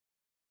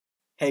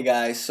Hey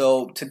guys,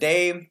 so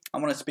today I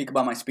want to speak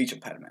about my speech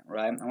impediment,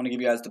 right? I want to give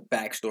you guys the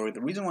backstory.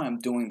 The reason why I'm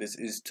doing this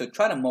is to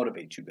try to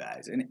motivate you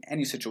guys in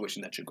any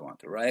situation that you're going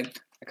through, right?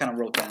 I kind of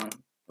wrote down,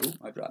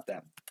 I dropped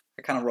that.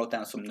 I kind of wrote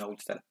down some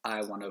notes that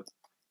I want to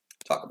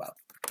talk about.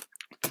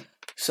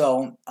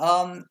 So,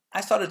 I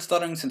started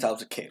stuttering since I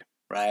was a kid,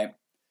 right?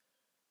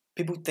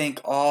 People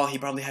think, oh, he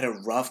probably had a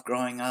rough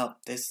growing up,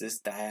 this,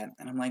 that.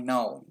 And I'm like,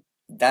 no,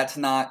 that's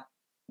not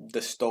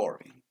the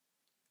story.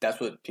 That's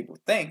what people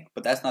think,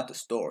 but that's not the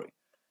story.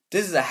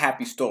 This is a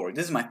happy story.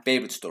 This is my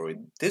favorite story.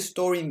 This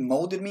story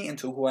molded me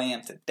into who I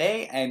am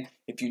today, and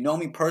if you know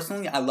me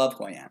personally, I love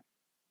who I am.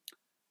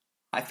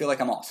 I feel like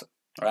I'm awesome,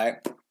 right?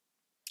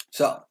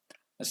 So,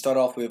 let's start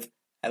off with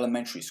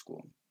elementary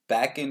school.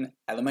 Back in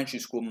elementary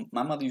school,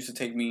 my mother used to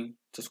take me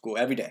to school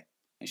every day,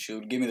 and she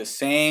would give me the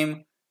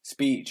same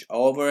speech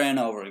over and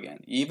over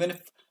again. Even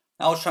if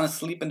I was trying to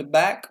sleep in the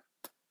back,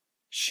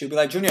 she'd be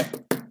like, Junior,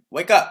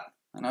 wake up.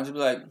 And I'll just be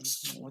like,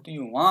 what do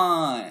you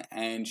want?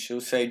 And she'll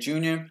say,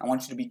 Junior, I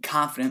want you to be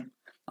confident.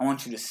 I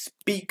want you to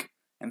speak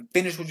and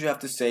finish what you have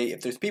to say.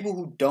 If there's people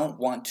who don't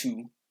want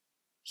to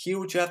hear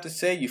what you have to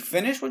say, you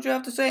finish what you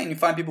have to say, and you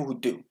find people who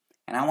do.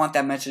 And I want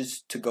that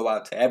message to go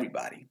out to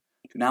everybody.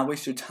 Do not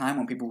waste your time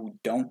on people who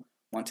don't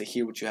want to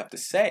hear what you have to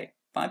say.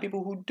 Find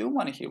people who do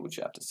want to hear what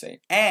you have to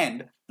say.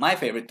 And my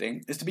favorite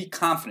thing is to be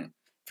confident.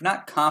 If you're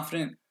not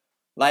confident,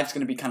 life's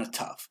going to be kind of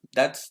tough.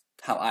 That's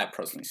how I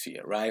personally see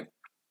it, right?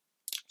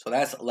 So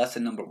that's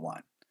lesson number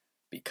 1.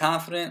 Be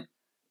confident.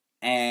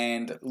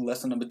 And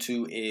lesson number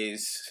 2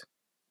 is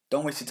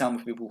don't waste your time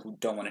with people who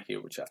don't want to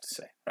hear what you have to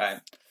say,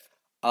 right?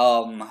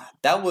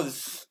 That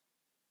was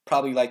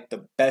probably like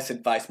the best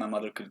advice my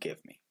mother could give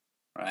me,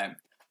 right?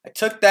 I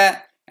took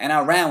that and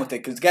I ran with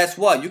it because guess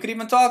what? You could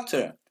even talk to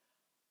her.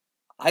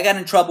 I got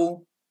in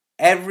trouble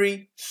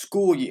every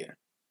school year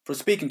for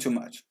speaking too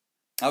much.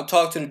 I would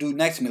talk to the dude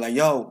next to me like,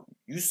 yo,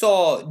 you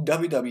saw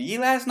WWE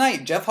last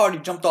night? Jeff Hardy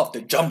jumped off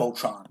the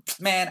Jumbotron.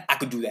 Man, I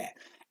could do that.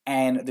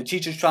 And the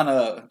teacher's trying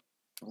to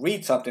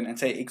read something and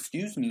say,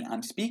 excuse me,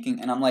 I'm speaking.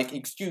 And I'm like,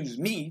 excuse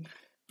me,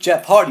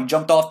 Jeff Hardy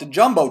jumped off the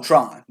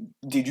Jumbotron.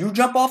 Did you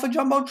jump off a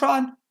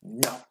Jumbotron?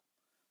 No.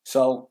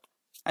 So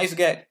I used to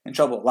get in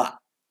trouble a lot,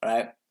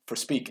 right, for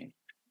speaking.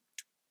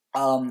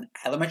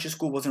 Elementary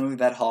school wasn't really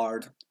that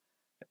hard.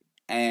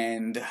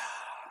 And,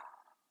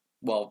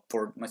 well,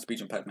 for my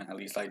speech impediment at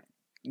least, like,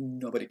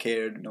 nobody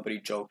cared, nobody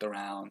joked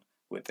around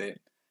with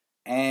it.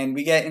 And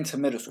we get into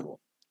middle school.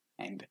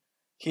 And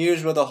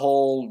here's where the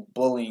whole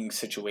bullying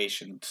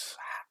situation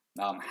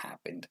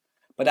happened.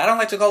 But I don't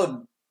like to call it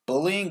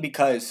bullying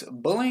because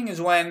bullying is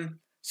when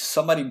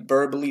somebody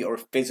verbally or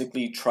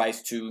physically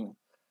tries to,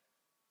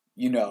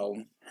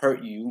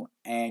 hurt you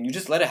and you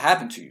just let it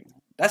happen to you.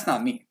 That's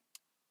not me.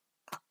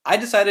 I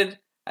decided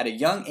at a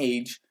young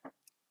age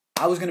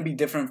I was going to be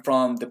different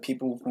from the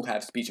people who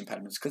have speech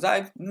impediments because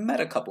I've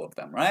met a couple of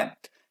them, right?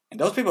 And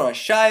those people are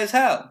shy as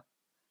hell.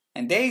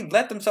 And they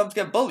let themselves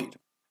get bullied.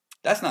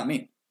 That's not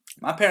me.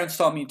 My parents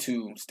taught me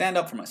to stand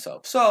up for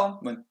myself. So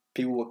when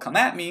people would come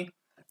at me,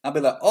 I'd be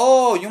like,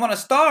 oh, you want to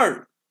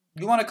start?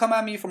 You want to come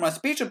at me for my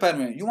speech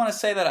impediment? You want to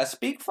say that I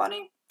speak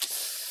funny?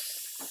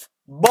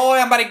 Boy,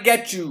 I'm about to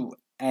get you.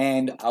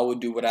 And I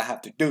would do what I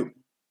have to do.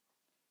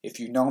 If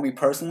you know me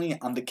personally,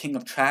 I'm the king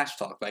of trash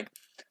talk. Like,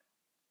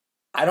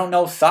 I don't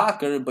know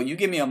soccer, but you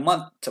give me a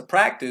month to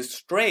practice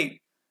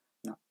straight,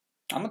 I'm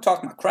going to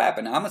talk my crap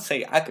and I'm going to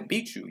say I could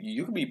beat you.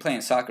 You could be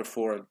playing soccer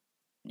for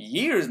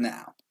years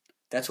now.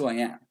 That's who I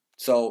am.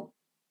 So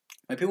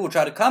when people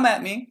try to come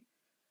at me,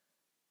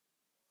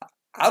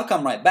 I'll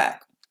come right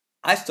back.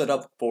 I stood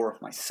up for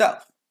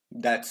myself.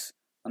 That's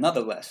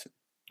another lesson,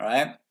 all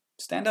right?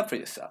 Stand up for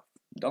yourself.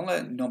 Don't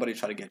let nobody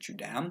try to get you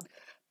down.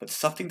 But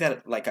something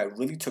that I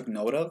really took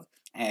note of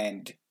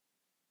and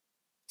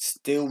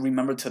still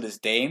remember to this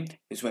day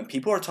is when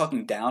people are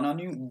talking down on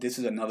you, this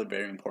is another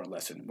very important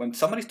lesson. When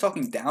somebody's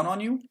talking down on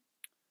you,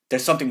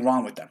 there's something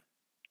wrong with them.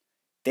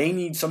 They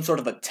need some sort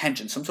of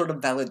attention, some sort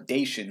of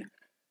validation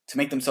to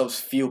make themselves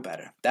feel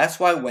better. That's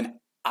why when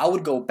I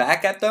would go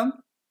back at them,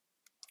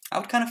 I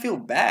would kind of feel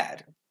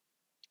bad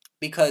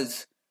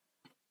because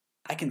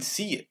I can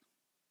see it.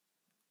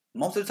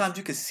 Most of the times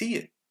you can see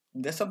it.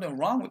 There's something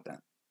wrong with them.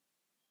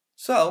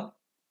 So,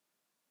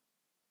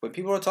 when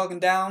people are talking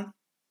down,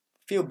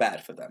 feel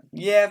bad for them.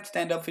 Yeah,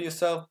 stand up for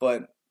yourself,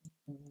 but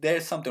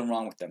there's something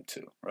wrong with them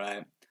too,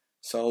 right?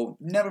 So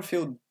never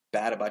feel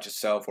bad about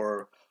yourself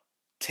or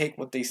take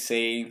what they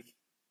say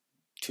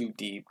too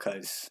deep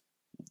because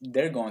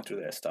they're going through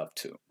their stuff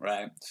too,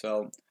 right?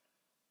 So,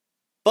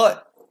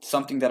 but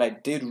something that I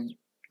did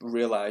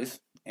realize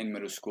in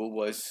middle school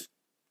was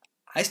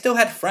I still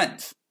had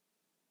friends.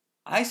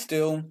 I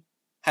still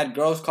had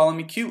girls calling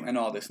me cute and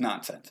all this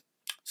nonsense.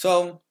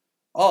 So,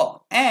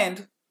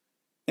 and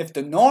if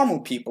the normal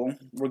people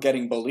were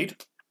getting bullied,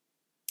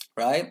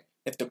 right?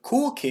 If the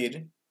cool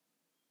kid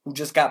who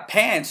just got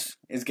pants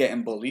is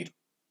getting bullied,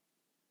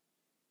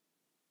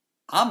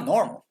 I'm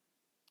normal.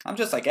 I'm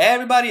just like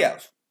everybody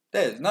else.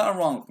 There's nothing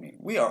wrong with me.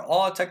 We are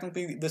all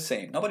technically the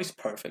same. Nobody's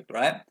perfect,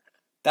 right?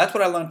 That's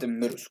what I learned in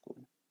middle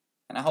school.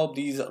 And I hope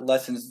these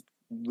lessons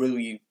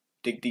really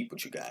dig deep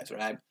with you guys,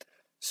 right?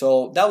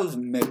 So that was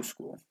middle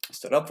school. I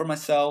stood up for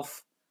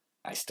myself.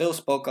 I still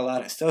spoke a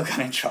lot. I still got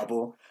in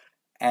trouble.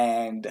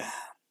 And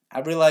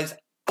I realized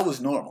it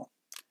was normal.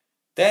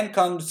 Then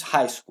comes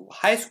high school.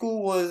 High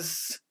school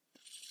was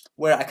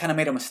where I kind of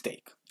made a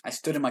mistake. I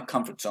stood in my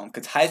comfort zone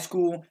because high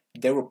school,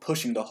 they were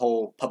pushing the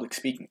whole public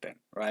speaking thing,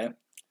 right?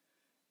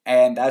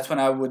 And that's when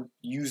I would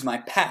use my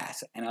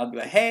pass and I'll be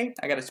like, hey,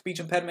 I got a speech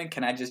impediment.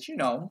 Can I just,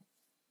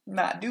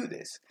 not do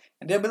this?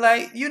 And they'll be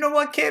like, you know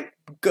what, kid?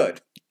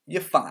 Good.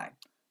 You're fine.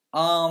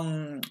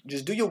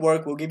 Just do your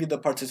work. We'll give you the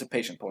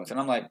participation points. And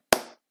I'm like,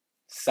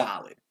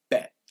 solid.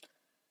 Bet.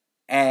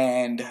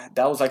 And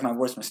that was like my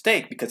worst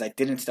mistake because I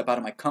didn't step out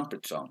of my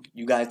comfort zone.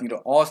 You guys need to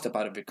all step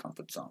out of your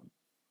comfort zone.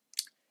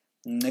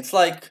 It's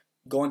like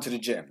going to the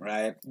gym,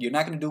 right? You're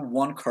not going to do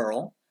one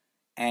curl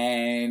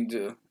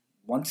and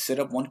one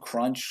sit-up, one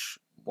crunch,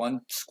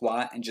 one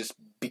squat, and just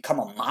become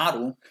a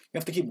model. You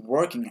have to keep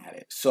working at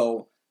it.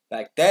 So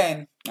back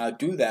then, I'd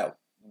do that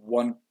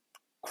one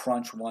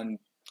crunch, one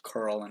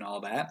curl, and all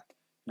that.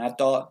 And I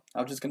thought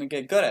I was just going to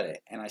get good at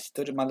it. And I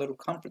stood in my little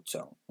comfort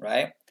zone,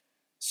 right?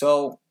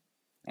 So,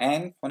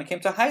 and when it came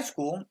to high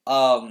school,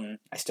 I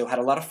still had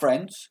a lot of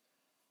friends.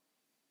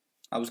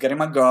 I was getting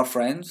my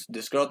girlfriends.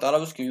 This girl thought I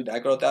was cute.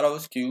 That girl thought I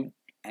was cute.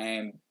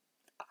 And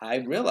I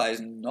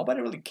realized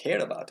nobody really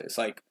cared about this.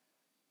 Like,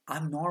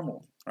 I'm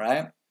normal,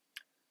 right?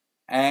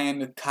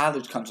 And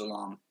college comes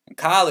along. And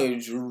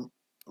college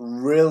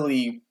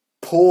really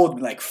pulled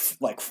me,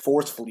 like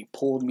forcefully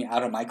pulled me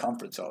out of my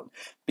comfort zone.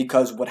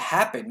 Because what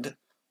happened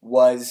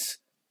was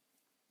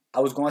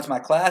I was going to my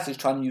classes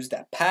trying to use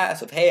that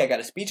pass of, hey, I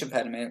got a speech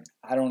impediment.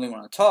 I don't really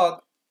want to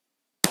talk.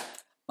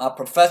 My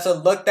professor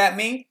looked at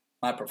me.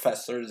 My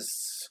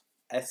professor's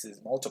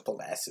S's, multiple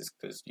S's,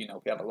 because, we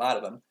have a lot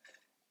of them.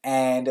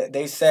 And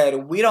they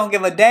said, we don't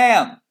give a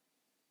damn.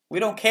 We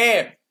don't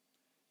care.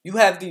 You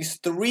have these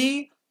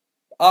 3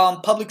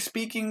 public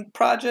speaking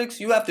projects.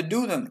 You have to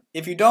do them.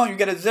 If you don't, you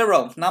get a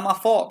 0. It's not my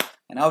fault.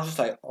 And I was just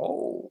like,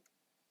 oh,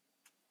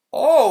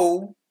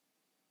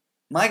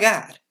 my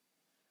God.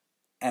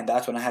 And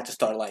that's when I had to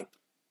start,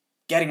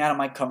 getting out of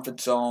my comfort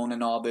zone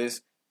and all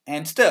this.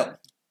 And still,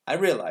 I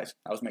realized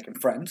I was making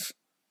friends.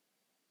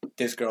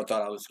 This girl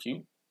thought I was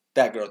cute.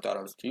 That girl thought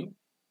I was cute.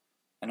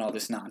 And all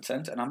this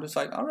nonsense. And I'm just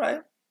like, all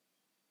right.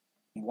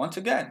 Once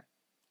again,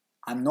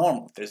 I'm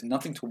normal. There's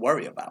nothing to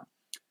worry about.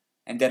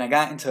 And then I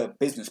got into a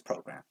business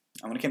program.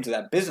 And when it came to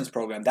that business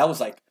program, that was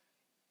like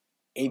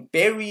a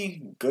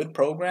very good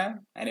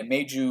program. And it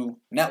made you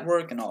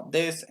network and all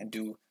this and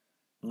do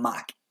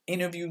mock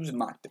interviews,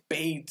 mock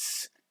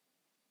debates,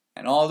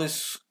 and all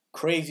this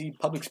crazy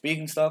public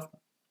speaking stuff.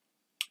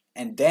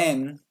 And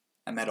then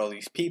I met all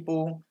these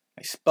people.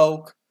 I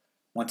spoke.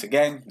 Once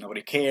again,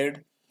 nobody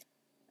cared.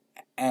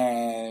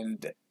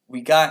 And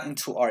we got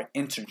into our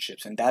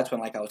internships. And that's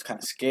when I was kind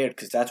of scared.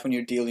 Because that's when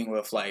you're dealing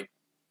with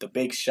the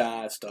big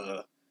shots,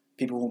 the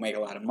people who make a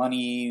lot of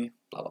money,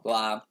 blah, blah,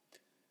 blah.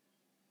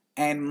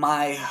 And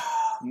my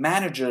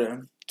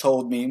manager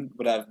told me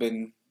what I've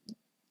been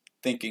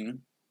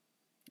thinking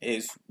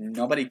is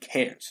nobody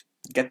cares.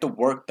 Get the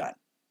work done,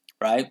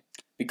 right?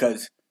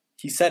 Because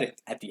he said it.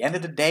 At the end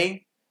of the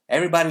day,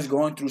 everybody's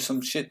going through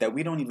some shit that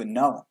we don't even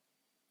know,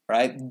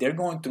 right? They're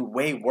going through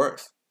way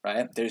worse,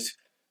 right? There's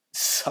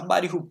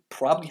somebody who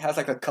probably has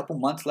a couple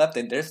months left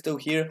and they're still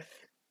here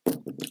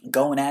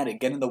going at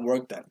it, getting the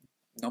work done.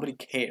 Nobody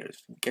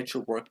cares. Get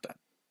your work done.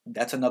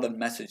 That's another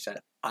message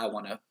that I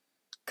want to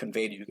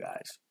convey to you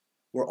guys.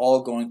 We're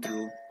all going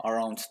through our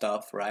own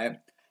stuff, right?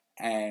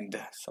 And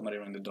somebody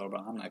rang the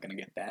doorbell. I'm not going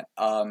to get that.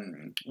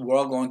 We're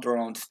all going through our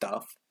own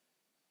stuff.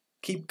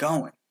 Keep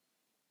going.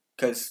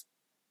 Because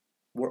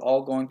we're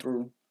all going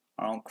through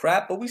our own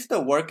crap, but we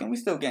still working. We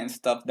still getting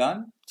stuff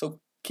done. So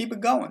keep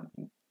it going,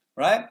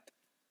 right?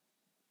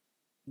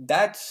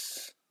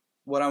 That's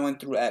what I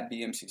went through at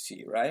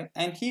BMCC, right?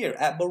 And here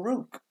at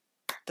Baruch,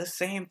 the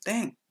same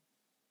thing.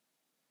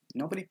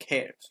 Nobody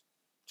cares.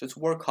 Just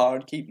work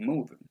hard, keep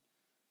moving.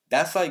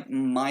 That's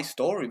my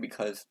story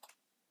because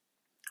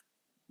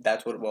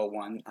that's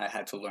one, I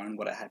had to learn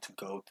what I had to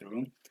go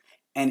through.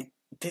 And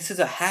this is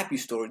a happy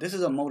story. This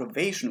is a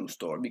motivational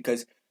story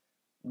because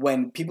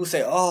when people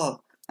say,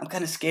 oh, I'm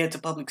kind of scared to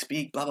public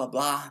speak, blah, blah,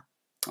 blah.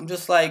 I'm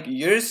just like,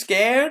 you're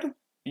scared?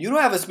 You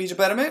don't have a speech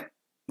impediment?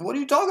 What are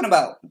you talking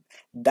about?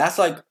 That's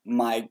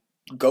my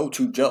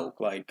go-to joke.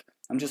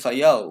 I'm just like,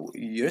 yo,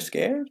 you're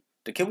scared?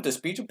 The kid with the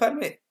speech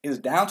impediment is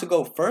down to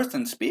go first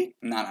and speak?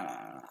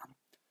 Nah.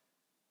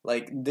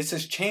 This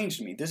has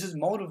changed me. This has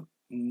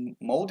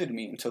molded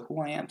me into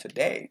who I am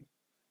today.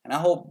 And I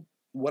hope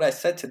what I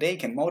said today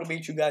can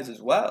motivate you guys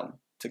as well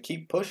to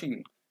keep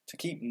pushing, to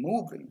keep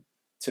moving,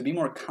 to be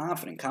more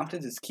confident.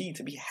 Confidence is key,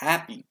 to be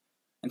happy,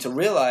 and to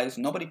realize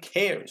nobody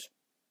cares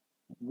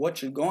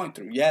what you're going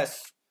through.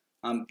 Yes,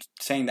 I'm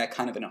saying that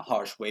kind of in a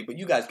harsh way, but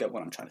you guys get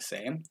what I'm trying to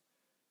say.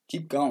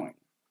 Keep going.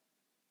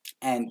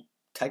 And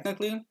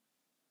technically,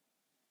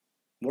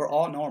 we're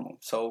all normal.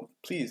 So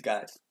please,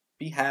 guys,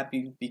 be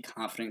happy, be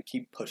confident,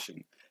 keep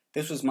pushing.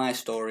 This was my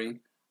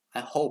story. I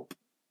hope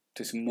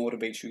to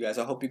motivate you guys.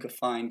 I hope you could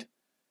find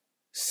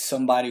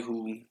somebody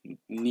who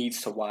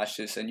needs to watch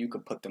this and you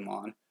could put them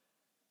on.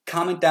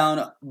 Comment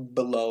down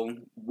below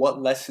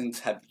what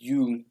lessons have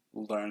you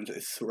learned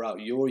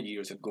throughout your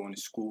years of going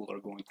to school or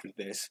going through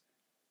this.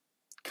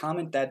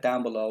 Comment that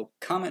down below.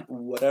 Comment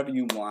whatever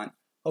you want.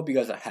 Hope you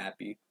guys are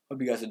happy.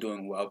 Hope you guys are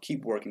doing well.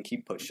 Keep working.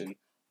 Keep pushing.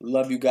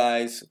 Love you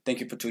guys. Thank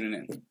you for tuning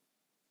in.